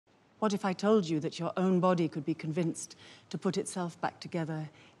What if I told you that your own body could be convinced to put itself back together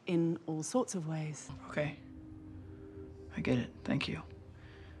in all sorts of ways? Okay. I get it. Thank you.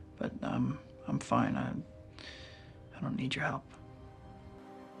 But, I'm fine. I don't need your help.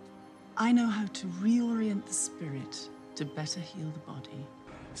 I know how to reorient the spirit to better heal the body.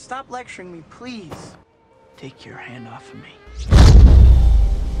 Stop lecturing me, please. Take your hand off of me.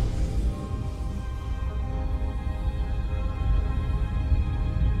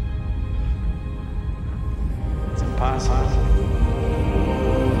 It's impossible.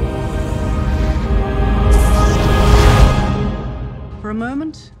 For a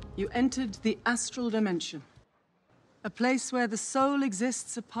moment, you entered the astral dimension. A place where the soul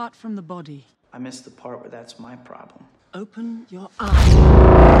exists apart from the body. I missed the part where that's my problem. Open your eyes.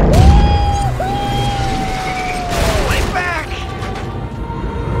 My back!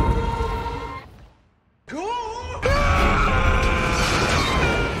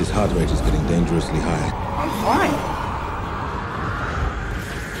 His heart rate is getting dangerously high. I'm fine.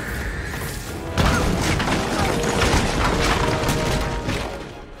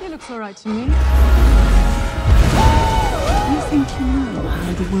 He looks all right to me. You think you know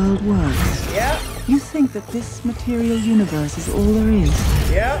how the world works? Yeah? You think that this material universe is all there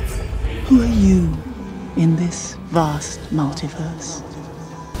is? Yeah? Who are you in this vast multiverse?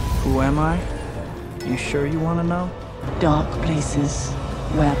 Who am I? You sure you want to know? Dark places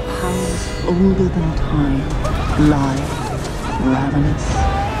where powers older than time lie, ravenous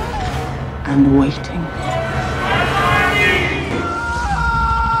and waiting.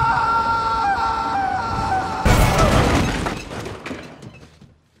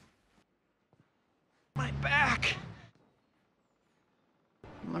 My back!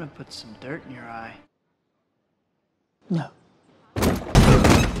 I'm gonna put some dirt in your eye. No.